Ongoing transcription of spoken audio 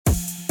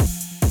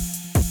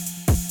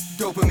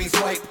Dopamine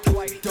swipe,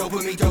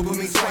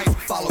 dopamine swipe.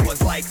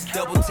 Followers, likes,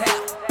 double tap.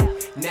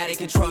 Now they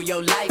control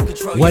your life,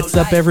 control What's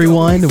your up,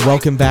 life.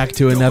 Welcome back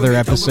to another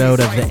episode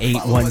of the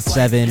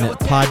 817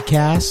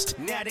 podcast.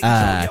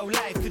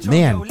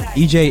 Man,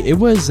 EJ, it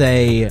was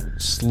a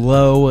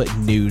slow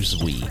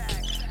news week.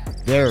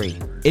 Very.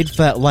 It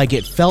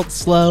felt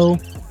slow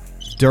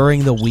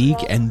during the week,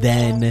 and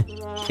then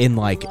in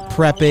like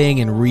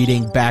prepping and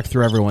reading back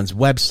through everyone's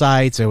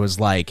websites, it was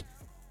like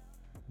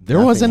there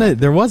wasn't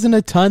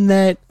a ton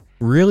that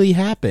really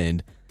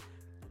happened.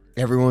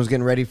 Everyone was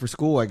getting ready for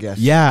school, I guess.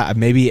 Yeah,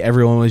 maybe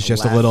everyone was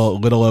just a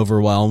little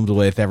overwhelmed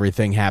with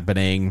everything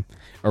happening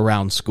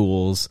around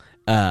schools.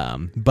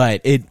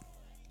 But it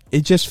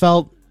just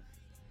felt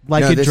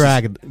like it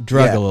dragged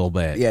a little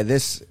bit. Yeah,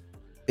 this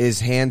is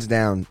hands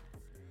down.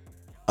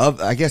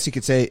 I guess you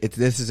could say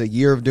this is a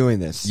year of doing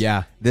this.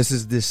 Yeah. This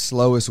is the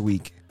slowest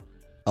week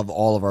of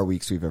all of our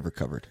weeks we've ever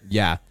covered.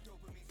 Yeah.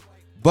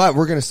 But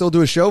we're going to still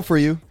do a show for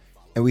you,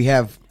 and we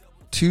have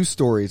two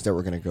stories that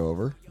we're going to go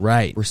over.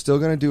 Right. We're still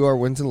going to do our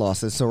wins and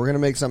losses, so we're going to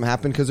make something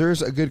happen because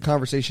there's a good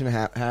conversation to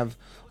have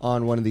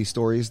on one of these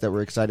stories that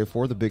we're excited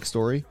for, the big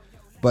story.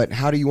 But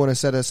how do you want to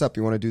set us up?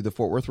 You want to do the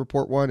Fort Worth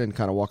Report one and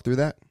kind of walk through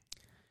that?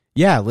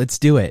 Yeah, let's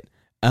do it.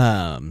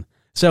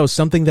 So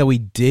something that we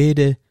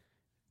did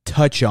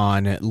touch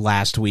on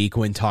last week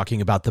when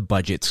talking about the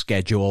budget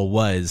schedule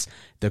was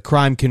the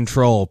Crime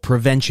Control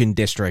Prevention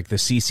District, the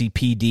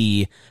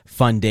CCPD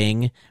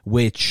funding,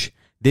 which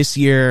this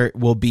year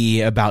will be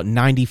about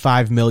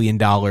 $95 million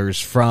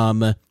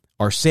from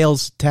our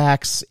sales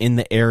tax in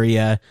the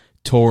area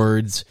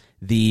towards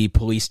the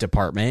police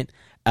department.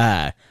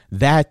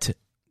 That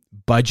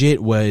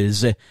budget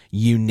was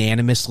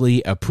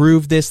unanimously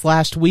approved this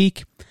last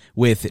week,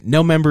 with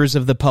no members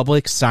of the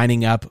public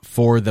signing up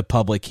for the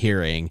public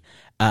hearing.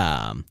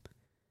 It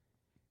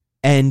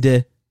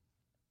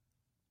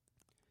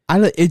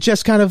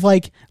just kind of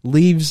like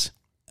leaves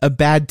a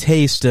bad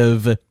taste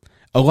of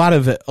a lot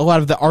of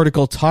the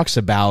article talks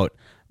about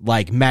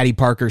like Maddie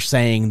Parker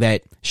saying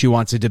that she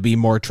wants it to be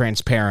more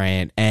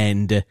transparent,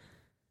 and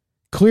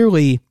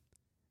clearly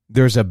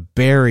there's a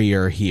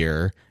barrier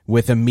here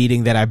with a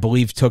meeting that I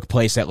believe took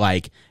place at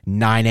like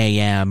 9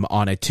 a.m.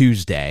 on a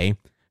Tuesday.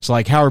 So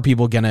like, how are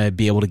people going to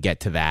be able to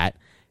get to that?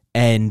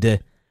 And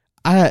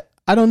I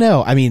don't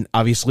know. I mean,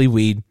 obviously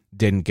we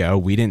didn't go.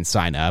 We didn't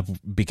sign up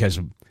because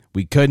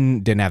we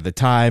didn't have the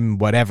time,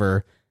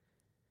 whatever.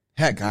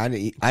 Heck, I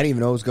didn't even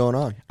know what was going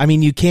on. I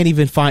mean, you can't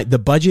even find the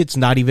budget's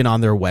not even on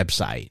their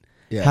website.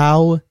 Yeah.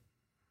 How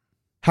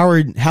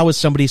is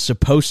somebody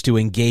supposed to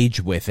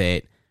engage with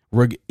it,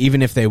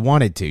 even if they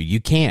wanted to?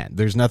 You can't.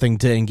 There's nothing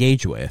to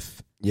engage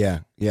with. Yeah,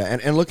 yeah.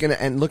 And looking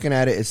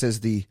at it, it says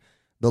the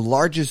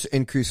largest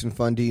increase in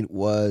funding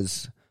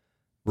was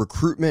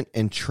recruitment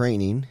and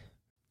training.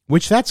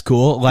 Which that's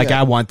cool. Like,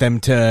 Yeah. I want them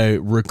to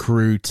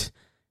recruit.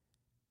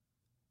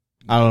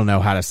 I don't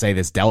know how to say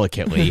this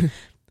delicately.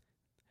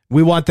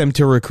 We want them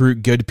to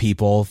recruit good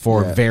people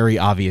for very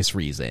obvious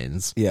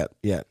reasons. Yeah,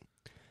 yeah.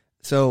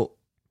 So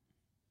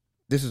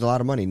this is a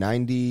lot of money.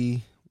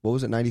 93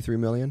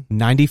 million?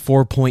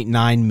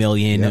 94.9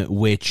 million, Yep.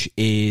 which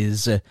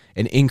is an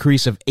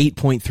increase of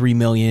 8.3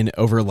 million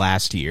over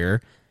last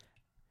year,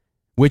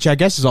 which I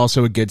guess is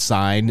also a good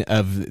sign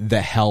of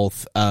the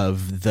health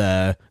of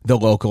the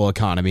local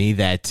economy,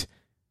 that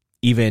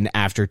even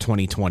after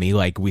 2020,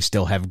 like, we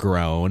still have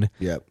grown.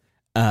 Yep.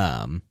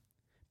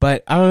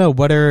 But I don't know,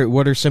 what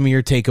are some of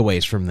your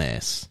takeaways from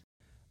this?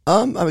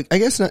 I mean, I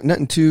guess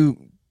nothing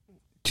too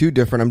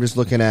different. I'm just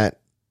looking at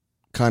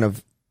kind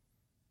of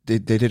they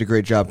did a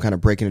great job kind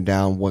of breaking it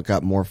down. What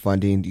got more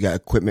funding? You got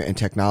equipment and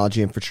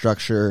technology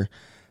infrastructure.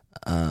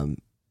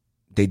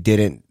 They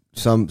didn't.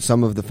 Some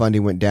of the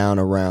funding went down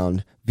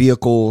around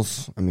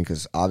vehicles. I mean,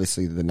 because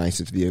obviously the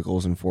nicest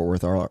vehicles in Fort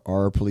Worth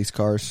are police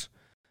cars.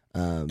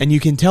 And you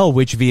can tell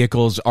which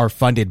vehicles are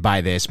funded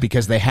by this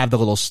because they have the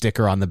little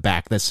sticker on the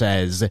back that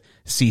says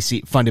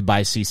funded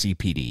by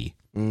CCPD.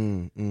 I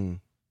mean,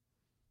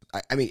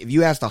 if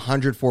you asked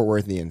 100 Fort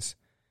Worthians,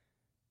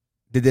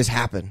 did this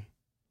happen?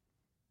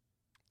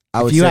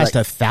 If you asked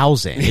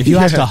 1,000, if you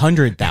asked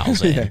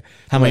 100,000,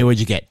 how many would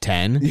you get?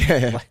 10?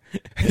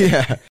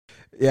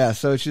 Yeah.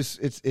 So it's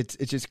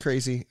just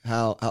crazy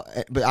how.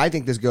 But I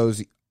think this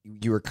goes.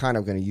 You were kind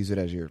of going to use it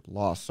as your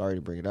loss. Sorry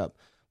to bring it up,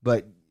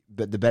 but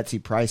the Betsy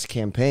Price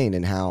campaign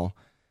and how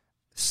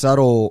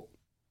subtle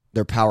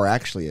their power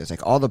actually is.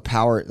 Like all the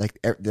power. Like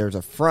there's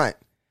a front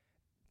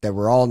that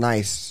we're all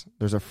nice.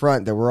 There's a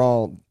front that we're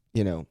all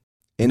in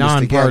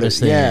this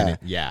together.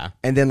 Yeah.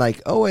 And then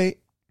like, oh wait.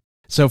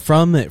 So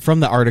from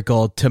the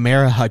article,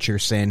 Tamara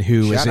Hutcherson,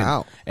 who is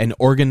an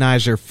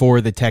organizer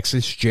for the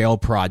Texas Jail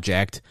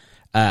Project,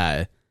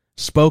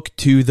 spoke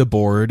to the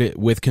board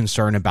with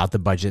concern about the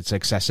budget's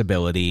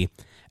accessibility.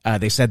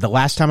 They said, the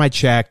last time I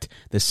checked,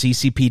 the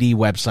CCPD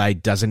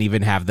website doesn't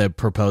even have the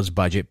proposed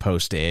budget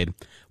posted.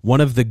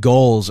 One of the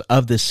goals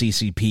of the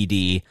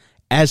CCPD,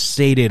 as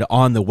stated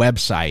on the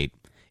website,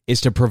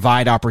 is to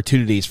provide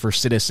opportunities for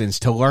citizens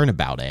to learn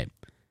about it.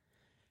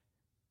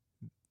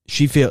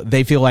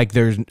 they feel like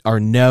there are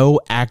no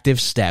active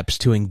steps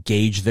to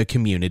engage the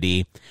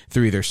community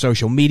through either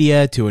social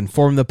media to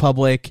inform the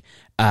public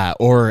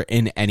or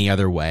in any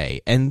other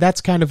way. And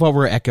that's kind of what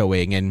we're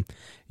echoing. And,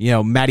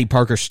 Maddie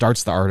Parker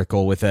starts the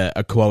article with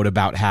a quote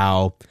about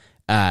how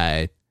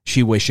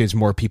she wishes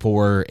more people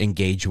were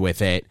engaged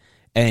with it.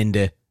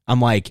 And I'm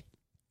like,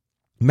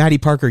 Maddie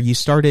Parker, you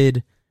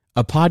started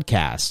a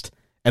podcast.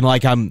 And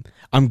like, I'm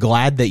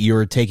glad that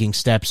you're taking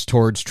steps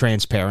towards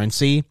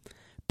transparency,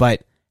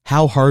 but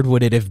how hard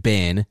would it have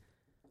been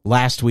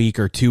last week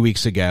or 2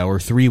 weeks ago or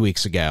 3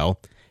 weeks ago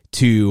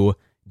to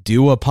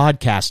do a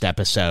podcast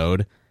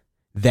episode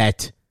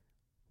that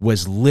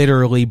was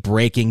literally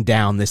breaking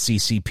down the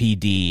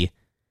CCPD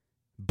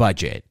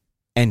budget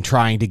and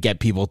trying to get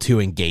people to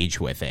engage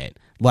with it?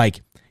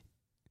 Like,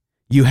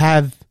 you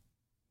have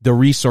the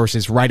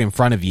resources right in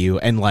front of you,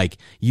 and like,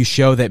 you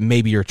show that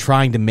maybe you're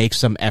trying to make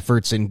some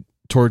efforts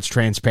towards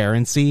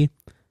transparency,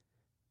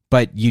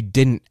 but you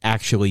didn't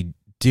actually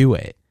do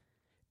it.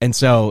 And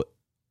so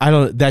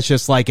that's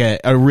just like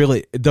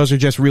those are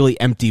just really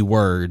empty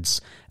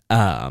words.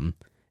 And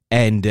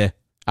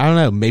I don't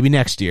know, maybe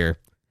next year.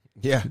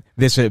 Yeah.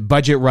 This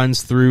budget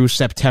runs through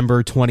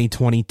September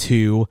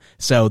 2022.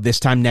 So this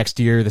time next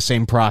year, the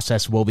same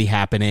process will be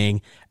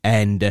happening.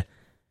 And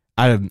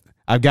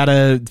I've got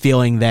a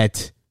feeling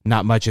that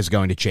not much is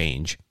going to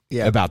change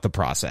about the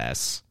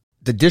process.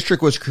 The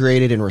district was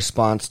created in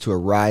response to a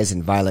rise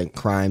in violent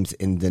crimes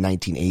in the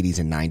 1980s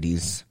and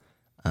 90s.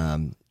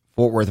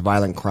 Fort Worth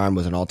violent crime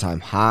was an all-time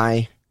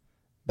high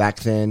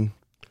back then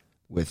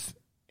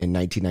in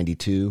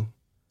 1992.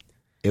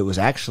 It was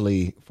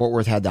actually, Fort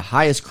Worth had the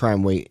highest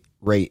crime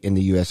rate in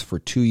the U.S. for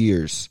 2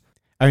 years.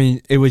 I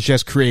mean, it was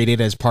just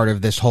created as part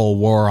of this whole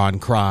war on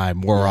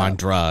crime, war on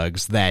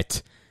drugs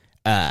that,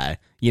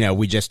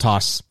 we just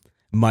toss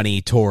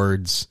money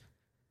towards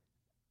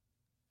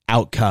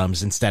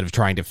outcomes instead of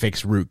trying to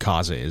fix root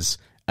causes,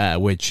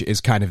 which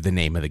is kind of the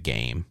name of the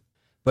game.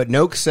 But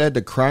Noakes said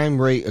the crime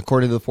rate,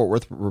 according to the Fort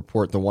Worth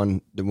report,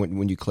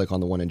 when you click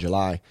on the one in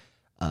July,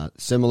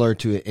 similar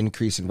to an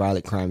increase in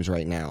violent crimes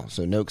right now.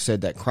 So Noakes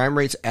said that crime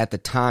rates at the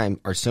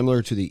time are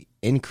similar to the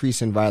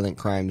increase in violent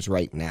crimes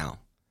right now.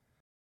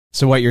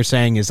 So what you're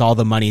saying is all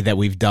the money that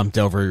we've dumped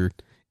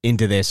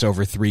into this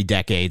over 3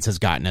 decades has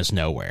gotten us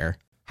nowhere.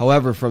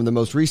 However, from the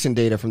most recent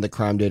data from the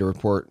crime data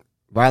report,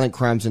 violent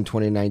crimes in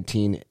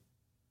 2019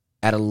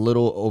 at a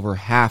little over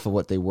half of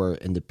what they were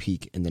in the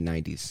peak in the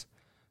 90s.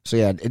 So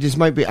yeah, it just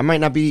might be, I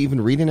might not be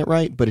even reading it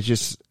right, but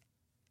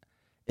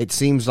it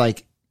seems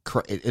like,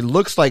 it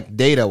looks like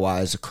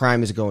data-wise,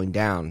 crime is going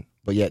down,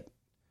 but yet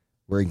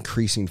we're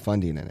increasing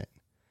funding in it.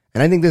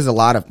 And I think there's a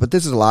lot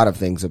of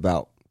things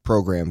about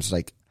programs,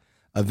 like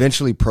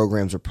eventually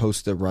programs are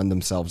supposed to run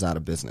themselves out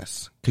of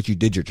business because you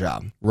did your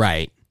job.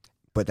 Right.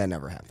 But that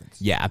never happens.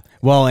 Yeah.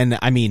 Well, and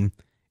I mean,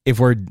 if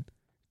we're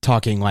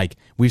talking like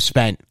we've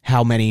spent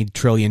how many $1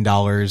 trillion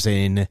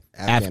in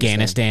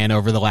Afghanistan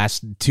over the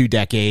last 2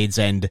 decades,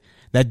 and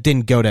that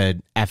didn't go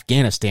to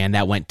Afghanistan,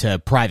 that went to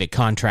private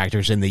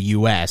contractors in the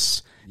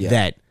U.S.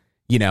 that,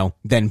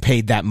 then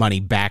paid that money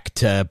back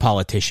to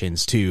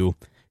politicians to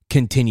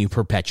continue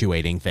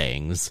perpetuating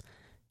things.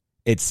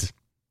 It's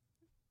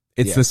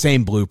the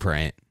same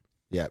blueprint.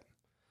 Yep.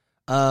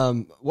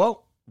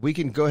 Well, we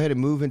can go ahead and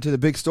move into the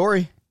big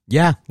story.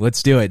 Yeah,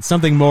 let's do it.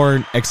 Something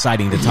more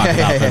exciting to talk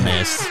about than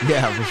this.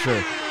 Yeah, for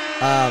sure.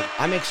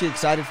 I'm actually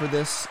excited for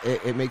this.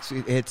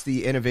 It's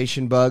the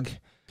innovation bug.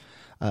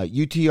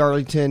 UT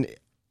Arlington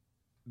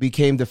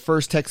became the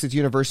first Texas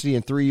university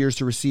in 3 years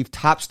to receive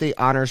top state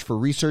honors for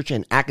research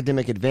and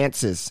academic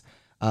advances.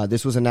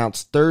 This was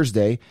announced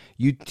Thursday.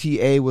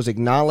 UTA was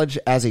acknowledged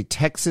as a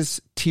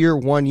Texas Tier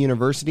 1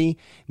 university,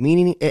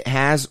 meaning it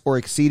has or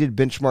exceeded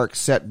benchmarks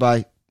set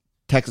by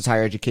Texas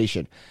higher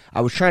education.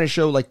 I was trying to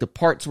show like the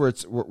parts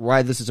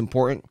why this is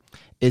important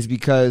is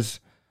because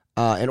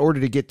in order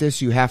to get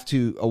this, you have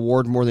to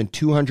award more than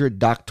 200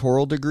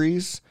 doctoral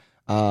degrees.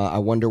 I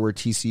wonder where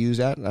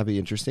TCU's at. That'd be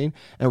interesting.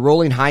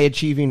 Enrolling high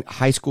achieving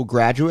high school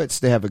graduates.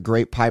 They have a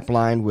great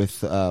pipeline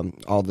with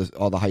all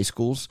the high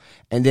schools,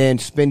 and then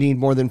spending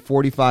more than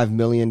 $45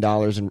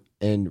 million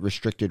in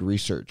restricted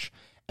research.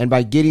 And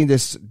by getting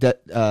this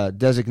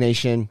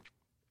designation,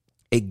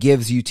 it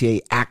gives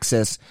UTA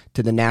access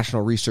to the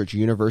National Research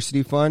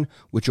University Fund,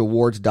 which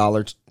awards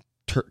dollars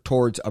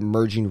towards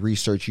emerging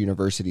research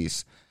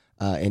universities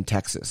in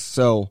Texas.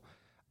 So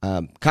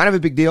kind of a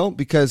big deal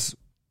because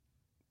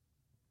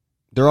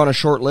they're on a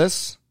short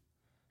list.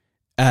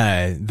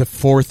 The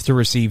fourth to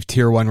receive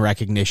Tier 1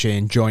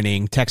 recognition,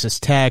 joining Texas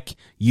Tech,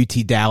 UT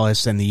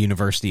Dallas, and the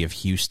University of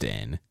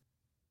Houston.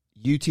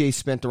 UTA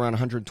spent around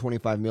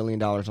 $125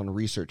 million on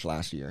research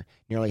last year,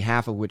 nearly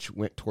half of which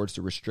went towards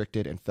the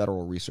restricted and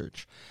federal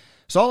research.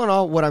 So all in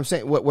all, what I'm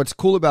saying, what's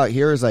cool about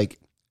here is like,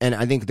 and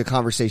I think the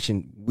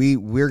conversation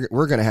we're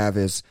going to have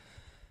is,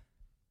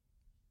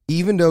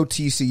 even though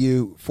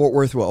Fort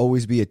Worth will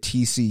always be a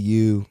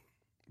TCU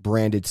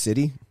branded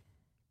city,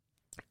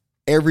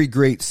 every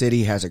great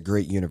city has a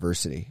great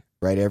university,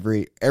 right?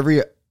 Every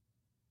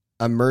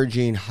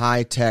emerging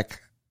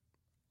high-tech,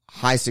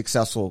 high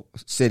successful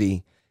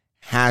city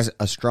has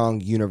a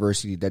strong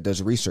university that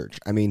does research.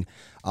 I mean,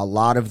 a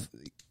lot of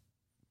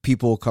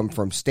people come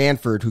from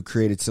Stanford who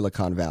created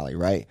Silicon Valley,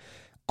 right?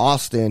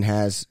 Austin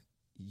has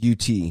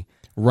UT.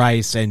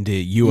 Rice and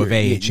U of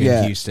H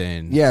in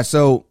Houston. Yeah,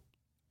 so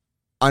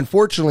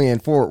unfortunately in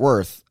Fort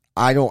Worth,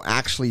 I don't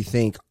actually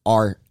think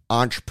our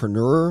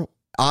entrepreneurial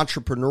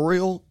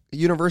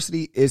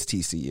university is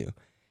TCU.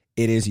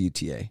 It is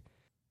UTA.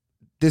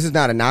 This is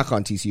not a knock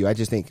on TCU. I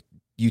just think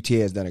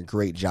UTA has done a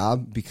great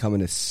job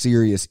becoming a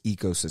serious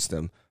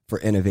ecosystem for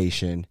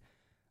innovation.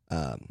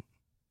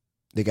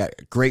 They got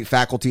great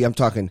faculty. I'm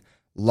talking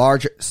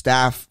large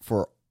staff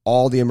for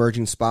all the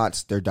emerging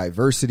spots, their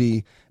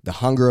diversity, the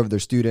hunger of their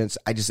students.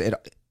 It's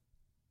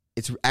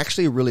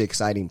actually a really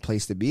exciting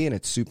place to be, and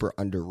it's super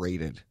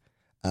underrated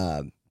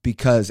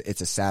because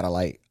it's a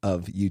satellite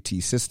of UT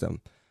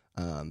system.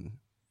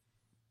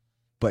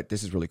 But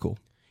this is really cool.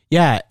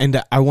 Yeah,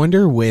 and I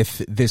wonder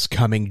with this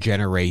coming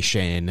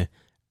generation,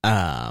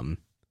 like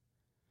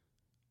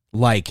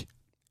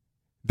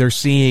they're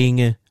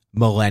seeing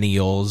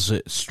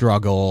millennials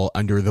struggle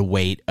under the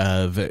weight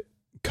of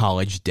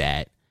college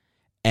debt,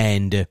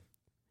 and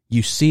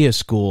you see a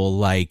school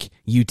like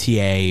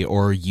UTA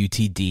or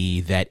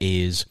UTD that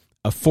is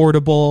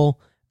affordable,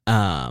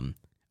 I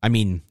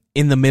mean,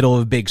 in the middle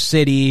of a big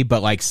city,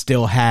 but like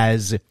still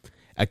has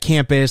a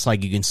campus,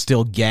 like you can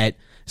still get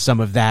some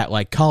of that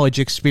like college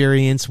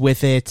experience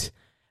with it,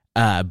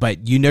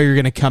 but you know you're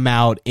going to come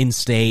out in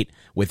state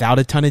without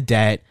a ton of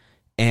debt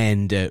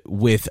and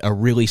with a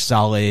really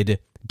solid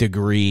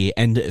degree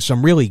and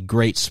some really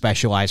great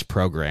specialized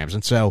programs.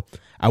 And so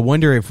I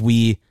wonder if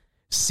we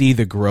see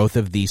the growth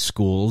of these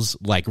schools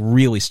like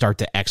really start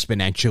to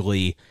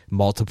exponentially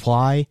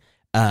multiply,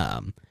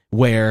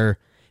 where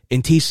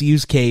in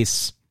TCU's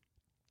case,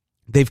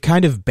 they've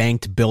kind of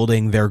banked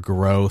building their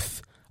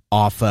growth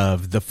off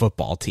of the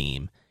football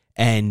team.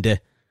 And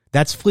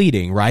that's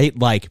fleeting, right?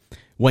 Like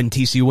when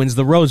TCU wins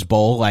the Rose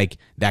Bowl, like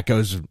that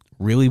goes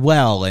really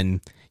well and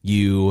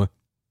you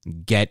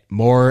get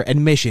more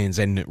admissions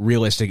and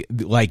realistic,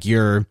 like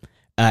your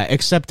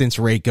acceptance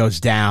rate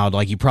goes down.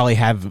 Like you probably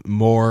have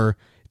more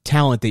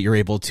talent that you're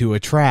able to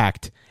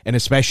attract. And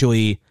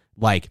especially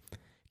like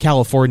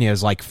California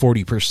is like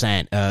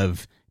 40%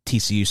 of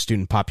TCU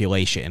student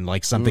population,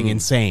 like something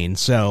insane.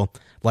 So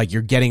like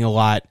you're getting a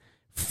lot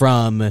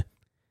from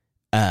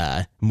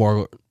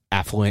more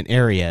affluent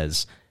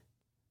areas,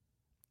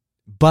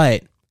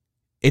 but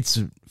it's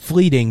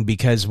fleeting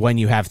because when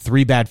you have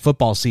 3 bad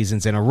football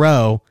seasons in a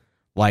row,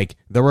 like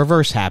the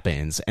reverse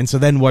happens. And so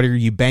then what are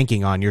you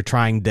banking on? You're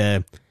trying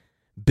to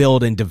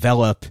build and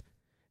develop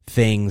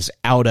things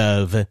out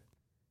of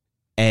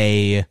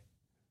a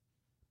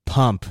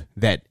pump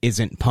that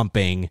isn't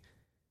pumping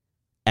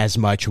as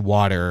much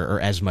water or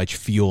as much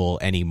fuel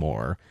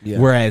anymore. Yeah.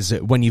 Whereas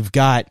when you've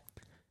got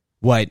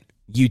what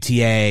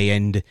UTA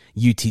and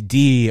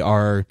UTD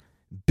are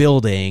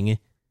building,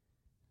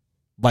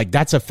 like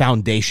that's a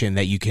foundation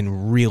that you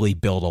can really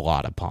build a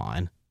lot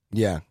upon.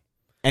 Yeah.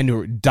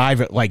 And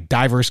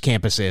diverse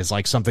campuses,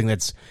 like something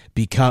that's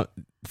become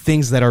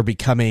things that are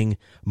becoming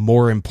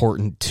more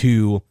important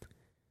to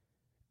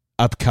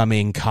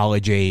upcoming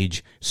college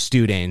age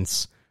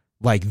students.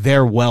 Like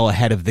they're well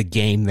ahead of the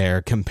game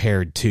there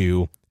compared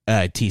to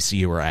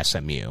TCU or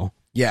SMU.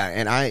 Yeah.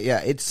 And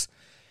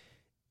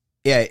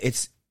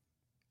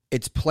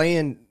it's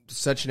playing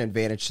such an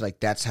advantage.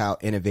 Like that's how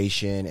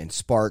innovation and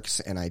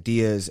sparks and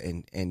ideas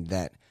and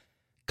that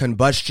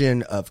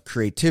combustion of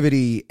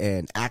creativity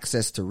and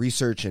access to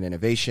research and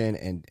innovation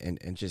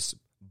and just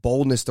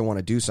boldness to want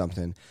to do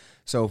something.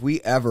 So if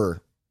we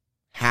ever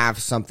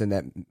have something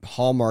that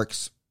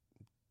hallmarks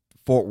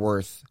Fort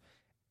Worth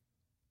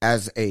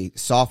as a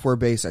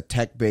software-based, a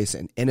tech-based,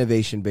 an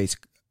innovation-based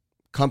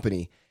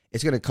company,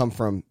 it's going to come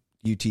from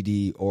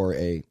UTD or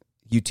a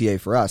UTA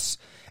for us.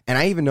 And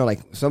I even know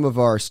like some of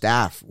our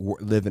staff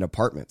live in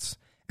apartments.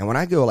 And when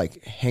I go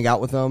like hang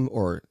out with them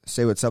or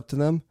say what's up to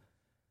them,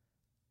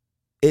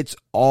 it's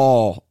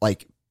all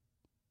like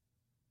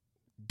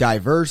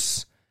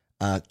diverse,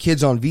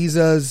 kids on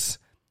visas,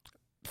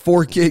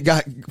 4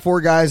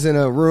 guys in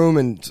a room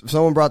and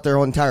someone brought their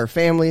whole entire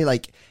family.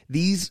 Like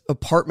these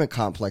apartment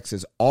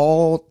complexes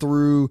all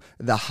through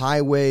the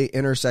highway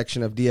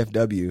intersection of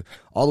DFW,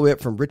 all the way up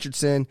from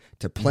Richardson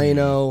to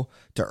Plano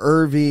to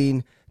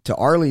Irving to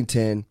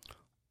Arlington,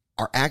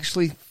 are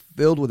actually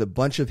filled with a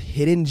bunch of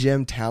hidden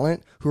gem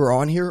talent who are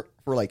on here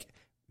for like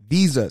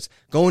visas,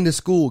 going to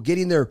school,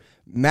 getting their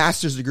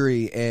master's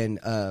degree in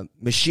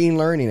machine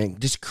learning and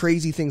just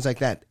crazy things like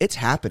that. It's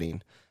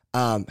happening.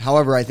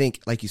 However, I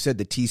think, like you said,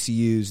 the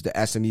TCUs, the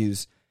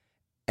SMUs,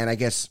 and I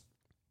guess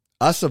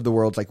us of the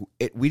world, like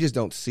we just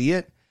don't see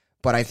it.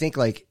 But I think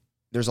like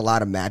there's a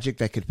lot of magic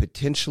that could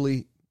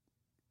potentially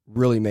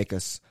really make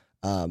us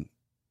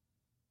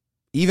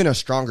even a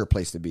stronger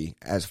place to be,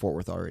 as Fort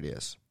Worth already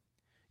is.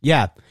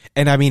 Yeah,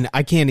 and I mean,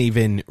 I can't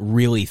even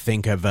really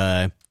think of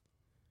a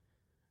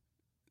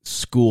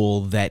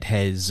school that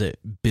has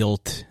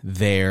built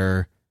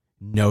their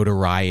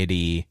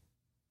notoriety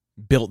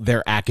built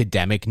their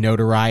academic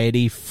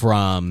notoriety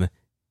from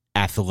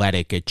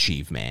athletic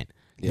achievement.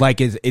 Yeah.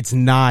 Like it's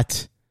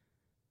not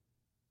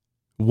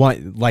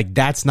what, like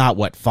that's not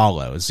what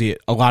follows. A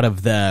lot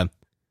of the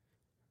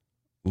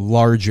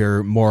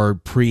larger, more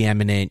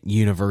preeminent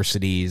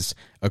universities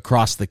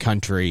across the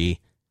country,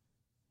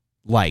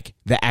 like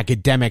the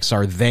academics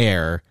are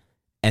there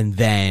and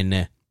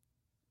then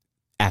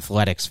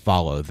athletics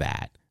follow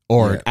that,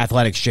 or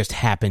athletics just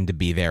happen to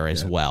be there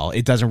as well.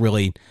 It doesn't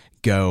really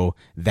go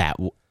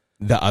the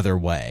other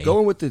way.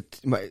 Going with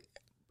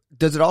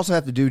does it also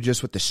have to do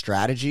just with the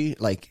strategy?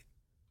 Like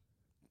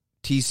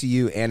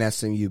TCU and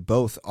SMU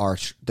both are,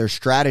 their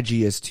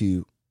strategy is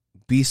to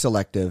be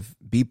selective,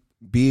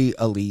 be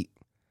elite,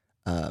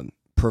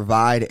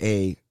 provide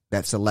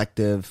that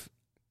selective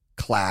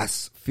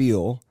class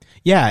feel.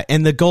 Yeah,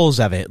 and the goals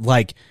of it,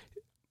 like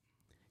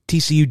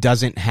TCU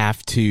doesn't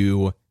have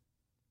to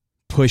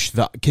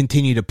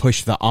continue to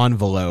push the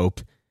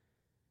envelope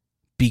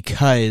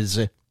because,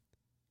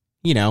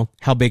 you know,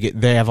 how big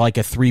they have like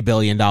a $3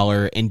 billion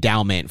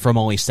endowment from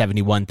only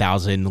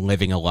 71,000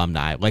 living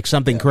alumni, like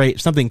something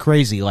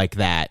crazy like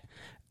that.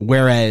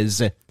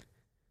 Whereas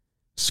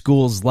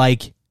schools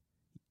like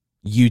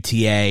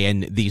UTA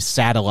and these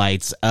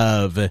satellites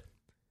of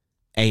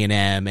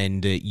A&M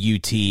and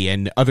UT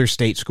and other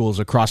state schools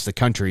across the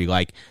country,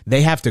 like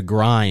they have to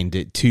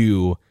grind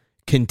to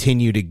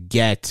continue to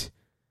get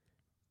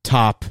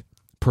top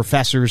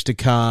professors to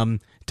come,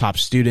 top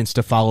students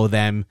to follow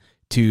them,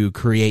 to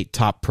create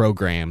top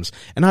programs.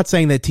 I'm not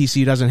saying that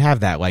TCU doesn't have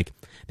that. Like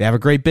they have a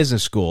great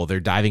business school. They're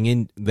diving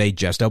in. They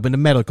just opened a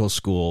medical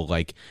school.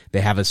 Like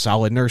they have a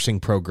solid nursing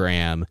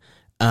program.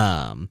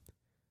 But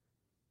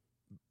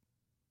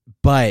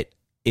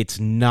it's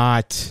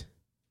not,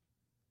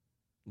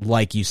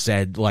 like you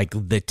said, like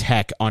the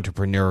tech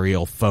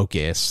entrepreneurial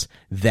focus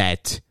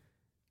that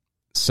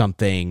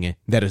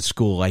a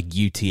school like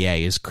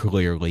UTA is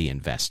clearly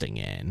investing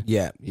in.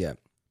 Yeah.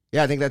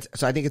 I think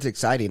it's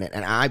exciting.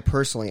 And I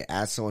personally,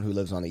 as someone who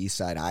lives on the east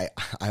side, I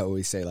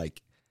always say,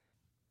 like,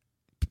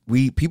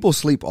 people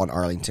sleep on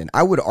Arlington.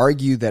 I would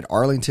argue that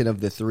Arlington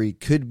of the three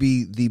could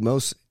be the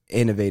most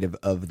innovative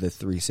of the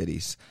three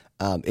cities.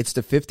 It's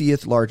the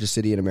 50th largest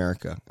city in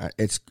America.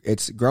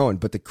 It's growing,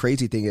 but the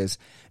crazy thing is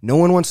no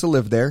one wants to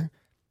live there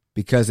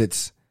because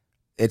it's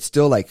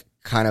still like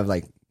kind of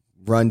like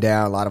run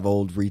down, a lot of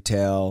old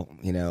retail,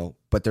 you know,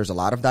 but there's a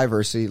lot of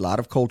diversity, a lot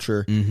of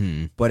culture,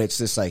 but it's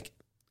just like,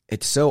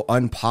 it's so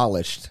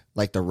unpolished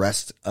like the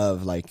rest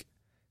of like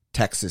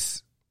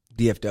Texas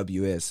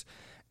DFW is,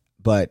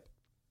 but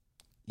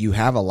you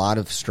have a lot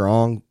of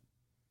strong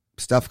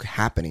stuff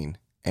happening,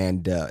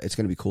 and it's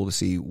going to be cool to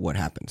see what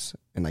happens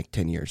in like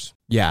 10 years.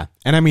 Yeah.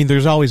 And I mean,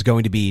 there's always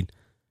going to be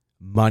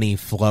money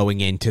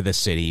flowing into the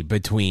city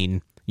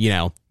between, you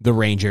know, the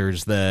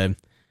Rangers, the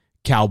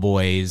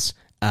Cowboys.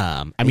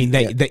 I mean,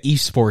 the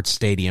esports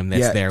stadium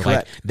that's there,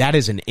 correct. Like that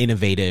is an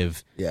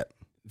innovative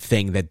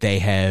thing that they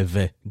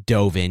have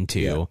dove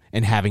into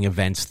and having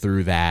events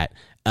through that.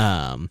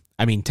 I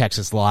mean,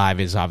 Texas Live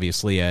is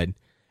obviously a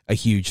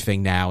huge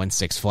thing now, and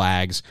Six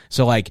Flags.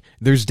 So like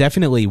there's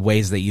definitely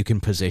ways that you can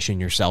position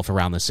yourself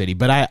around the city,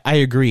 but I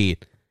agree.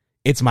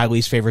 It's my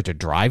least favorite to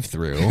drive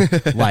through.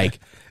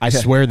 Like I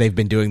swear they've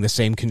been doing the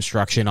same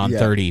construction on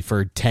 30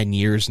 for 10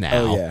 years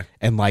now,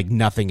 and like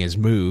nothing has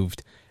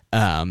moved.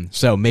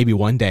 So maybe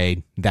one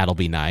day that'll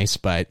be nice,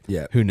 but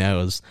who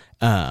knows?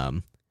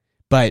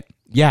 But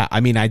yeah, I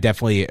mean, I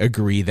definitely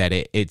agree that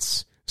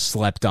it's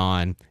slept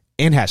on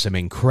and has some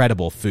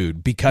incredible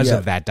food because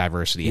of that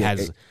diversity. It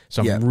has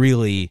some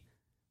really,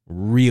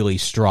 really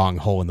strong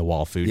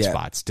hole-in-the-wall food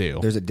spots, too.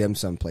 There's a dim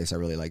sum place I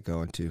really like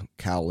going to,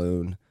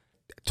 Kowloon.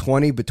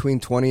 Between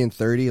 20 and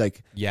 30,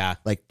 like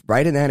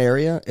right in that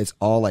area, it's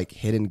all like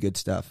hidden good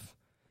stuff.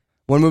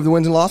 Want to move the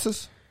wins and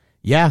losses?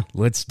 Yeah,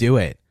 let's do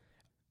it.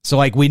 So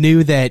like we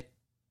knew that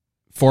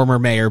former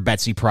Mayor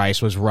Betsy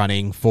Price was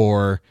running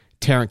for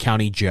Tarrant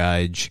County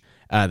Judge,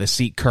 the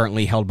seat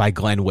currently held by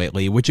Glenn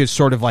Whitley, which is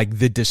sort of like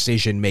the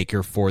decision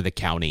maker for the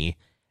county.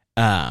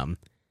 And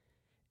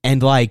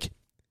like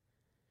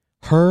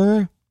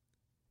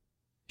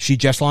she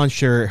just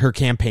launched her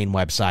campaign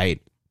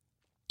website,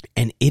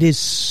 and it is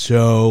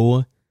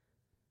so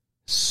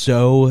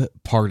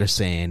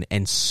partisan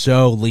and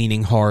so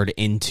leaning hard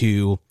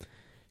into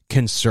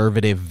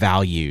conservative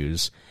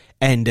values.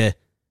 And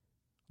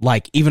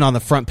like even on the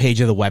front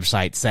page of the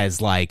website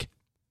says like,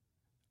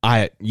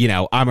 I'm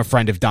a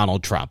friend of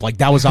Donald Trump. Like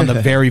that was on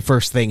the very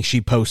first thing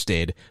she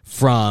posted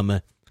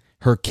from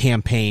her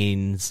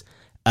campaign's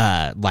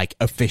like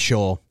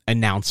official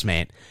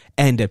announcement.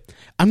 And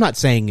I'm not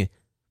saying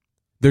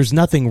there's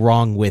nothing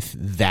wrong with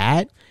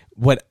that.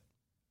 What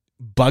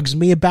bugs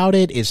me about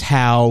it is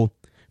how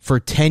for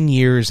 10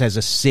 years as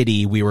a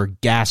city we were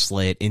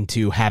gaslit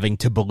into having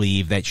to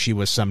believe that she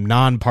was some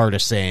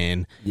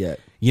nonpartisan,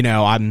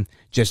 I'm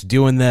just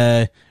doing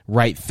the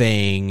right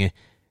thing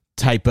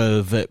type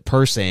of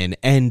person,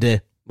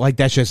 and like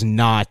that's just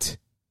not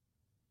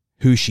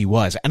who she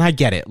was. And I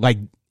get it, like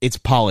it's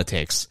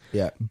politics,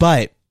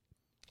 but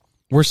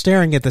we're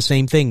staring at the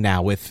same thing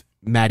now with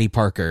Maddie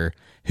Parker,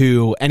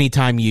 who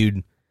anytime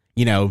you'd,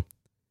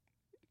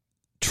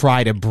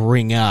 try to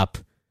bring up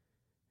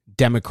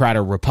Democrat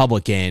or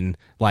Republican,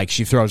 like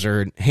she throws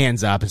her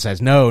hands up and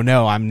says, no,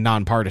 I'm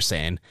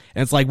nonpartisan.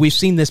 And it's like, we've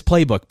seen this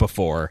playbook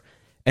before.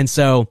 And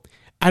so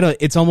I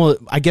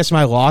guess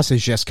my loss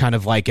is just kind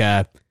of like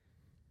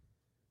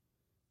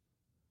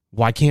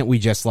why can't we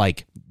just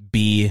like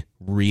be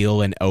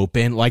real and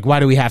open? Like, why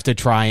do we have to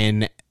try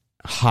and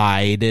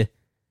hide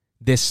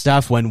this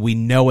stuff when we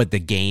know what the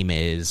game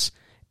is?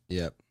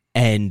 Yep.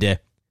 And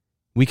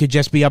we could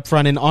just be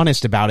upfront and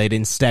honest about it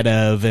instead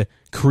of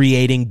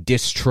creating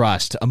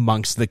distrust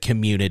amongst the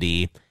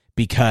community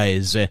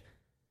because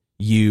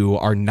you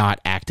are not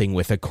acting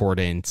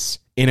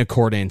in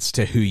accordance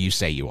to who you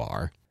say you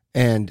are.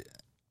 And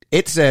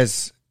it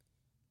says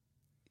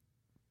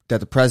that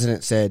the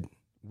president said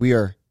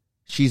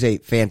she's a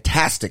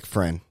fantastic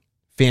friend.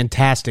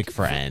 Fantastic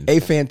friend.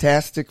 A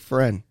fantastic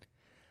friend.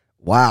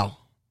 Wow.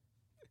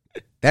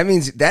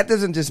 That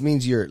doesn't just mean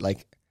you're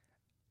like,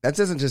 that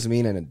doesn't just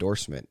mean an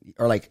endorsement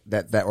or like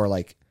that or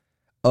like,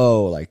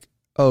 oh,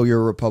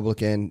 you're a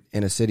Republican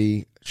in a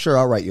city. Sure,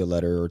 I'll write you a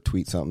letter or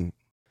tweet something.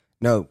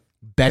 No,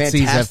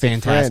 Betsy's a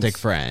fantastic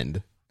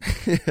friend.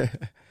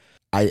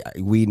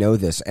 We know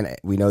this, and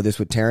we know this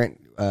with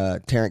Tarrant.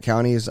 Tarrant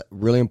County is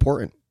really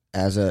important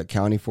as a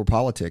county for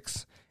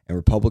politics, and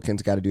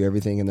Republicans got to do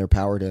everything in their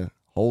power to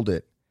hold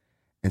it.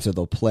 And so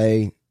they'll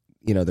play,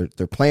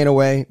 they're playing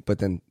away, but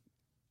then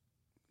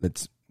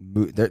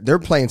they're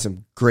playing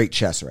some great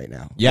chess right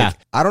now. Yeah. Like,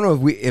 I don't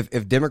know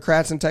if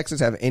Democrats in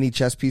Texas have any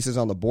chess pieces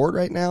on the board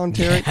right now in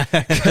Tarrant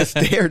because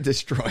they are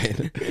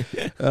destroying.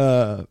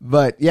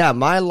 But yeah,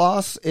 my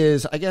loss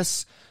is, I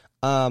guess,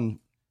 my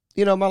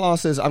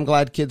loss is I'm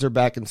glad kids are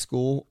back in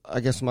school. I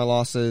guess my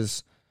loss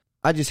is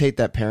I just hate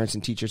that parents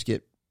and teachers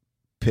get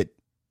pit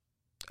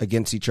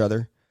against each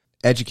other.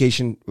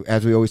 Education,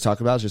 as we always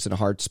talk about, is just in a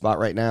hard spot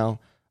right now.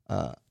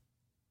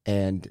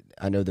 And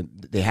I know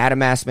that they had a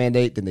mask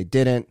mandate, then they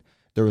didn't.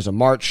 There was a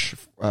march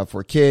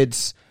for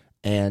kids,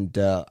 and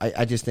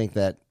I just think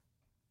that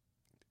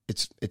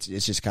it's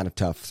just kind of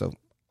tough. So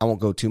I won't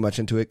go too much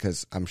into it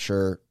because I'm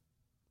sure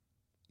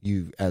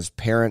you, as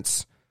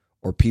parents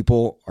or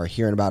people, are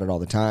hearing about it all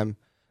the time.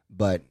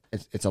 But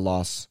it's a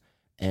loss.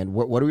 And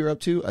what are we up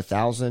to?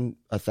 1,000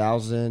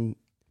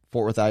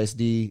 Fort Worth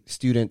ISD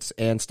students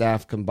and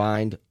staff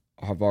combined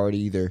have already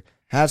either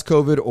has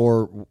COVID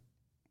or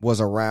was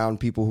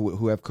around people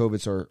who have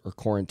COVID or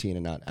quarantine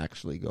and not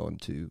actually going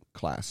to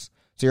class.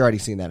 So you're already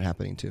seeing that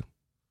happening too.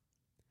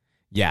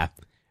 Yeah.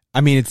 I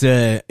mean,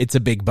 it's a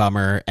big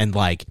bummer. And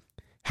like,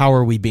 how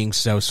are we being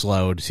so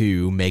slow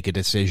to make a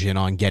decision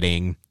on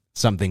getting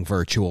something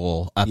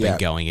virtual up and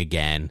going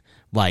again?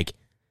 Like,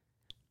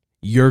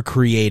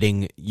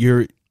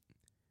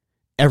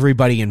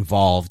 everybody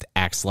involved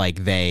acts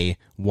like they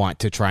want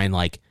to try and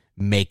like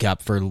make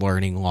up for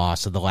learning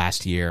loss of the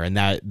last year. And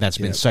that's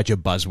been such a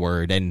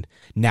buzzword. And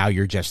now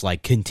you're just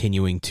like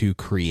continuing to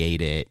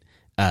create it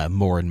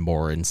more and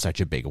more in such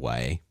a big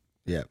way.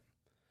 Yeah.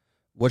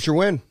 What's your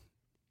win?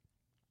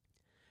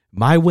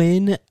 My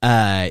win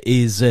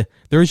is there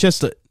was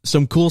just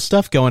some cool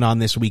stuff going on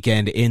this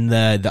weekend in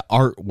the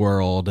art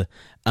world.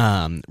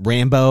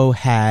 Rambo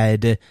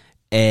had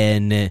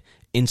an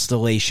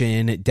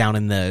installation down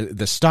in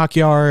the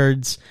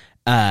stockyards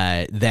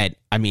that,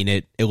 I mean,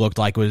 it looked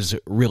like was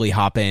really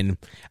hopping.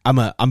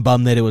 I'm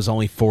bummed that it was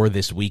only for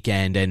this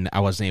weekend and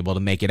I wasn't able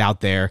to make it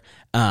out there.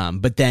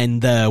 But then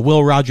the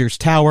Will Rogers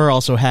Tower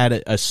also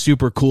had a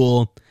super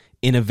cool,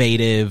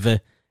 innovative,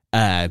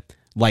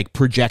 like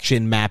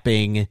projection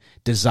mapping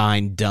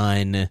design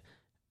done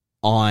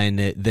on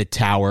the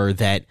tower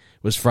that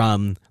was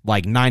from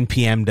like 9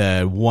 p.m.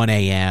 to 1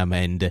 a.m.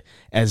 And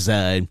as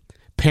a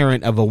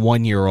parent of a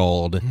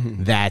 1-year-old,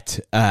 that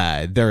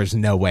there's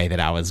no way that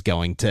I was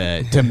going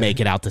to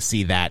make it out to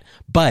see that.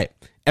 But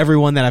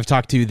everyone that I've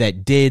talked to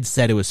that did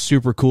said it was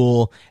super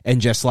cool and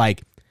just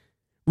like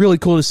really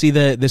cool to see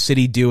the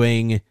city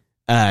doing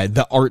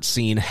the art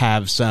scene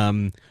have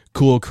some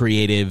cool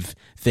creative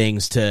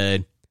things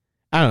to,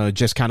 I don't know,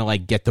 just kind of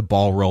like get the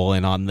ball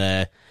rolling on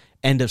the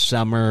end of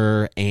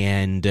summer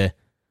and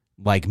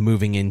like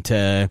moving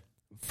into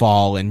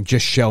fall and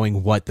just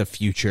showing what the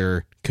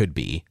future could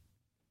be.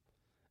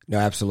 No,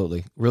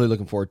 absolutely. Really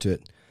looking forward to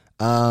it.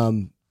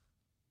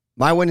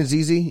 My win is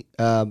easy.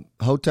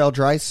 Hotel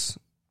Dries,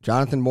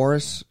 Jonathan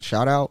Morris,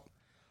 shout out.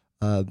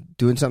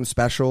 Doing something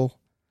special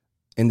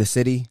in the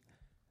city.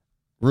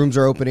 Rooms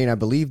are opening, I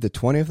believe, the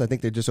 20th. I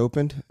think they just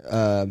opened. So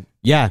I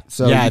you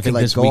can think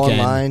like this go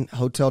weekend. online,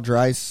 Hotel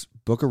Dries,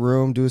 book a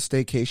room, do a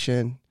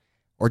staycation,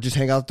 or just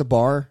hang out at the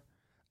bar.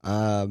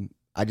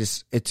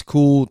 It's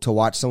cool to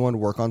watch someone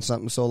work on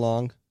something so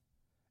long,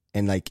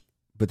 and like,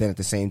 but then at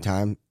the same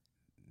time,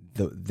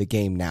 the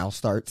game now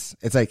starts.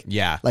 It's like,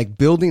 like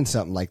building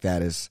something like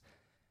that is.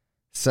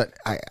 So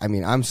I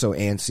mean, I'm so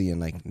antsy and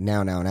like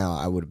now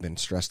I would have been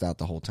stressed out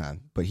the whole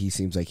time. But he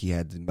seems like he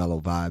had mellow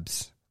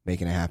vibes,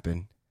 making it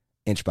happen,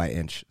 inch by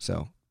inch.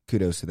 So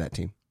kudos to that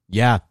team.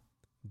 Yeah,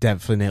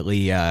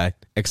 definitely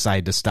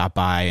excited to stop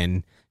by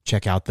and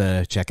check out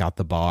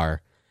the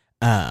bar.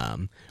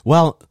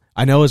 Well,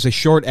 I know it's a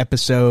short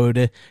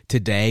episode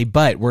today,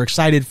 but we're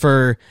excited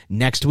for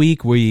next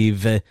week. We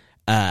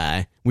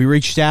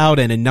reached out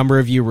and a number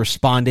of you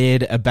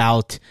responded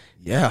about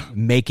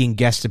making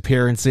guest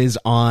appearances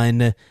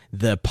on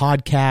the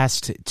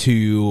podcast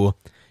to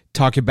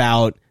talk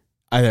about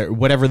either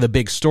whatever the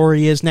big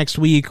story is next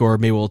week, or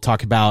maybe we'll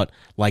talk about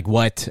like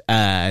what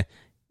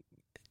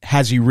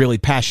has you really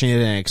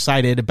passionate and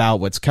excited about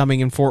what's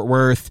coming in Fort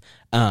Worth.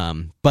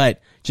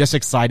 But just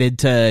excited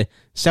to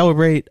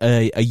celebrate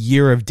a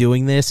year of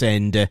doing this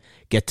and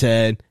get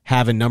to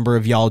have a number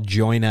of y'all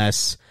join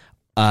us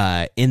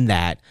in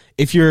that.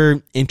 If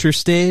you're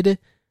interested,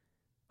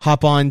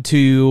 hop on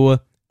to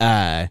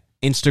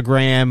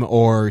Instagram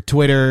or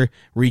Twitter,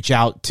 reach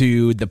out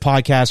to the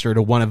podcast or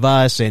to one of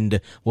us, and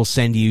we'll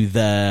send you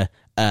the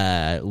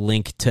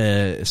link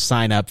to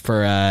sign up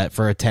for a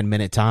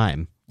 10-minute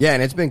time. Yeah,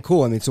 and it's been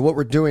cool. I mean, so what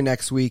we're doing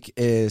next week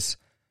is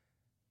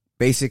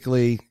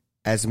basically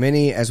as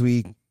many as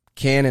we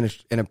can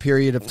in a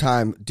period of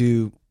time,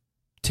 do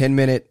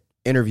 10-minute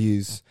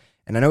interviews.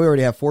 And I know we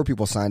already have 4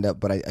 people signed up,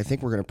 but I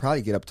think we're going to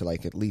probably get up to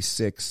like at least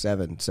 6,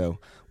 7. So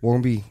we're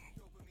going to be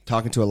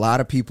talking to a lot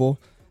of people,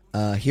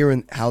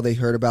 hearing how they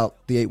heard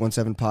about the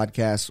 817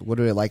 podcast. What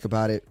do they like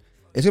about it?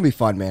 It's going to be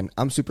fun, man.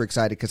 I'm super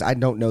excited because I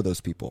don't know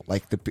those people.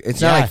 Like it's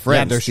not like friends.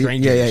 Yeah, they're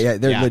strangers. Yeah.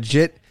 They're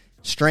legit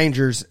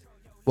strangers.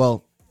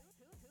 Well,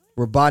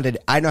 we're bonded.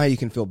 I know how you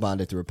can feel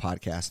bonded through a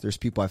podcast. There's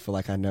people I feel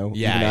like I know,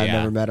 even though I've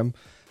never met them.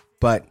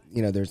 But,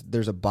 you know,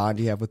 there's a bond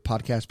you have with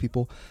podcast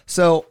people.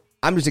 So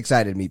I'm just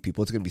excited to meet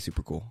people. It's going to be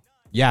super cool.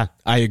 Yeah,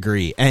 I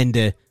agree. And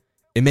it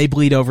may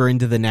bleed over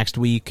into the next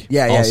week.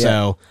 Yeah.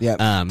 To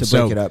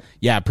break it up.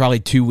 Yeah,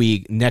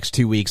 probably next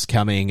 2 weeks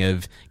coming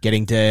of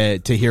getting to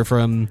hear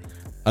from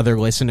other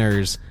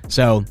listeners.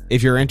 So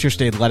if you're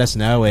interested, let us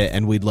know,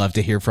 and we'd love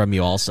to hear from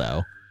you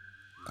also.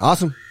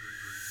 Awesome.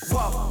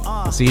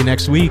 See you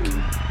next week.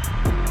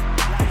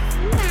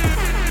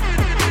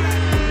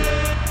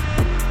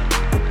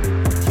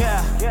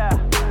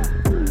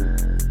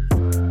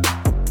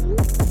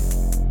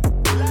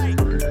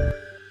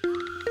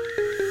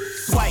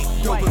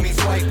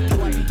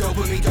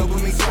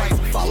 Dopamine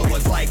swipe,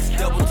 followers, likes,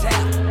 double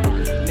tap.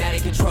 Now they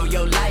control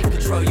your life,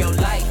 control your life.